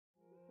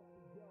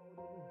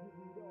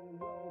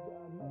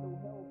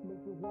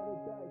wanna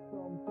die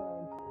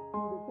sometimes. She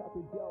the type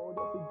of girl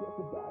that forgets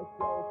about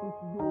herself, and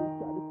she always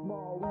try to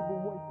smile even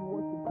when she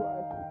wants to cry.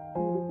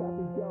 She the type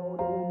of girl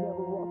that will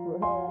never ask for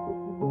help, but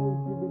she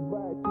always give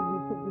advice if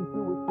you're taking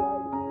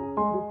suicide.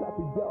 She the type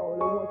of girl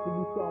that wants to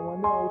be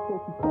someone else, so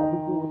she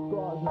covers all her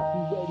scars, now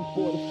she's ready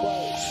for the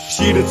fight.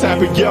 She the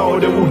type of girl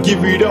that will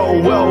give it all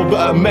well,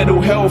 but her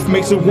mental health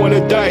makes her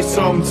wanna die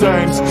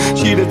sometimes.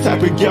 She the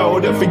type of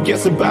girl that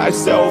forgets about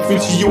herself,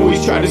 and she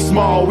always try to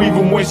smile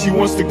even when she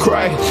wants to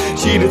cry.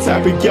 She the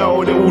type of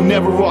girl that will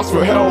never ask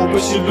for help,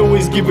 but she'll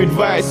always give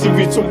advice if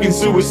you're talking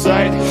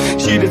suicide.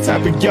 She the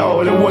type of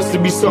girl that wants to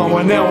be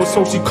someone else,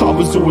 so she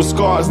covers all her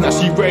scars, now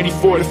she ready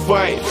for the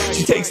fight.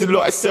 She takes a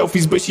lot of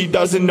selfies, but she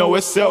doesn't know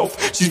herself.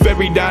 She's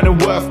very down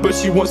to earth, but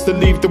she wants to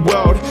leave the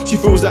world. She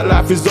feels that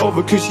life is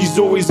over, cause she's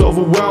always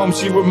overwhelmed.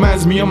 She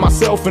reminds me of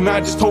myself, and I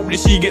just hope that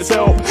she gets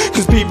help.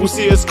 Cause people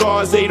see her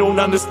scars, they don't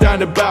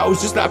understand the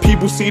battles. Just like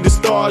people see the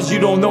stars, you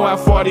don't know how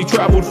far they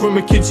traveled. From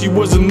a kid she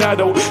was an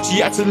adult, she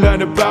had to learn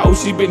the battle.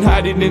 She's been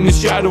hiding in the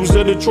shadows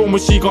of the trauma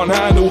she can't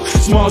handle.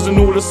 Smiles on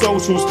all the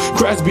socials,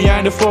 cries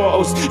behind the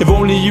photos. If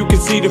only you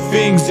could see the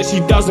things that she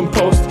doesn't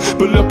post.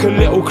 But look a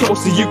little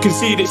closer, you can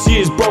see that she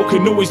is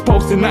broken. Always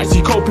posting that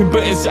she coping,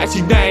 but inside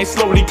she dying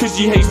slowly, cause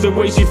she hates the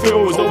way she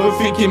feels.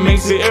 Overthinking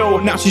makes it ill.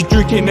 Now she's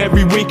drinking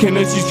every weekend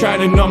and she's trying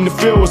to numb the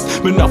feels,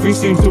 but nothing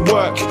seems to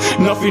work,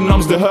 nothing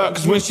numbs the hurt.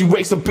 Cause when she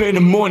wakes up in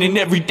the morning,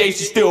 every day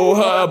she's still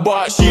hurt.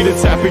 But she the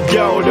type of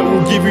girl that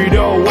will give it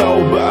all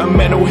well, but her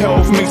mental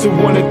health makes her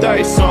wanna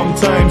die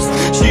sometimes.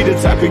 She the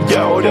type of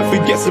girl that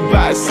forgets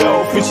about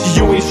herself, and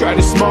she always try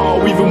to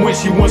smile even when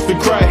she wants to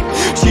cry.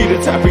 She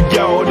the type of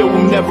girl that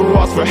will never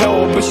ask for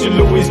help, but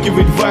she'll always give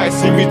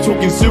advice if you're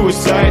talking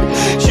suicide.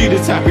 She the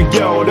type of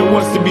girl that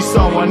wants to be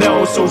someone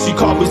else, so she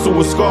covers all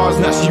her scars,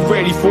 now she's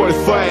ready for the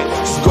fight.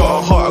 She's got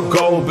a heart of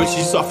gold, but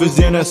she suffers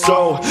in her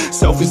soul.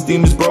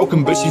 Self-esteem is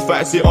broken, but she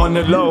fights it on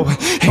the low.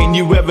 Ain't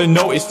you ever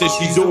noticed that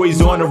she's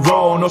always on her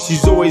own, or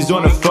she's always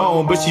on her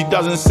phone, but she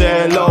doesn't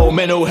say hello?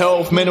 Mental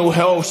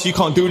health, she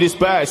can't do this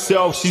by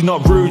herself. She's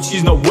not rude,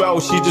 she's not well,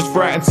 she just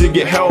frightened to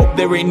get help.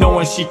 There ain't no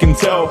one she can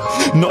tell,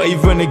 not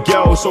even a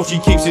girl, so she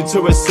keeps it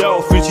to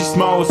herself, and she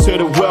smiles to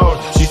the world.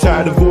 She's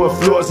tired of all her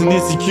flaws and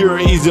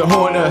insecurities that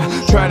haunt her.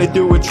 Trying to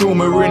deal with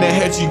trauma in her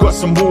head, she got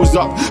some walls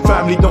up.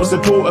 Family don't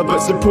support her, but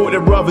support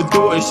her other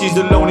daughter. She's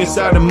alone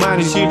inside her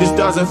mind, and she just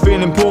doesn't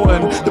feel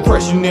important.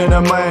 Depression in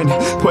her mind,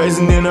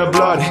 poison in her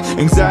blood,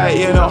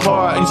 anxiety in her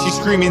heart, and she's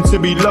screaming to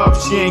be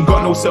loved. She ain't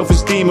got no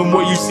self-esteem, and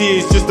what you see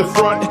is just a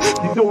front.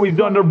 She's always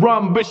on the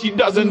run, but she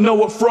doesn't know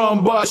what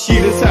from. But she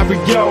the type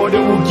of girl that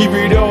will give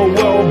it all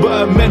well,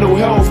 but her mental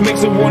health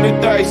makes her wanna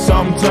die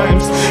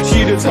sometimes.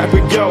 She the type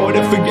of girl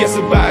that forgets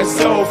about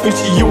herself, and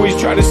she always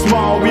try to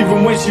smile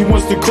even when she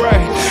wants to cry.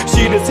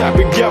 She the type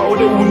of girl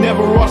that will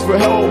never ask for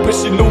help, but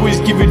she'll always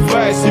give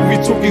advice if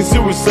you're talking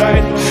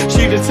suicide.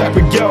 She the type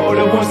of girl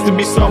that wants to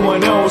be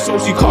someone else, so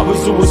she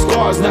covers all her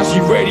scars, now she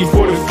ready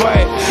for the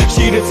fight.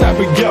 She the type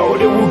of girl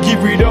that will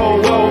give it all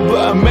well,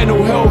 but her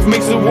mental health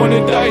makes her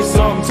wanna die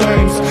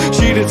sometimes.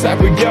 She the type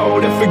of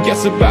girl that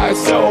forgets about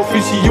herself,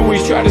 and she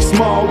always try to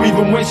smile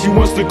even when she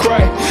wants to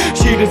cry.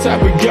 She the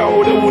type of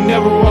girl that will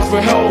never ask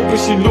for help, but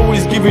she'll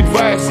always give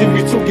advice if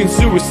you're talking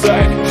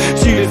suicide.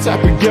 She the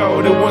type of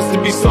girl that wants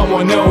to be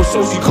someone else,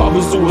 so she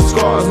covers all her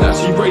scars, now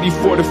she ready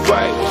for the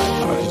fight.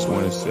 I just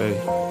wanna say,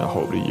 I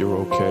hope that you're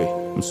okay.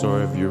 I'm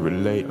sorry if you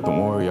relate, don't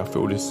worry, I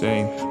feel the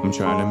same. I'm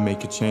trying to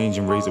make a change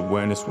and raise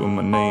awareness with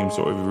my name,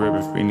 so if you're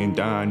ever feeling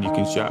down, you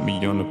can shout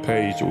me on the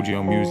page.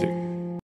 Georgiou music.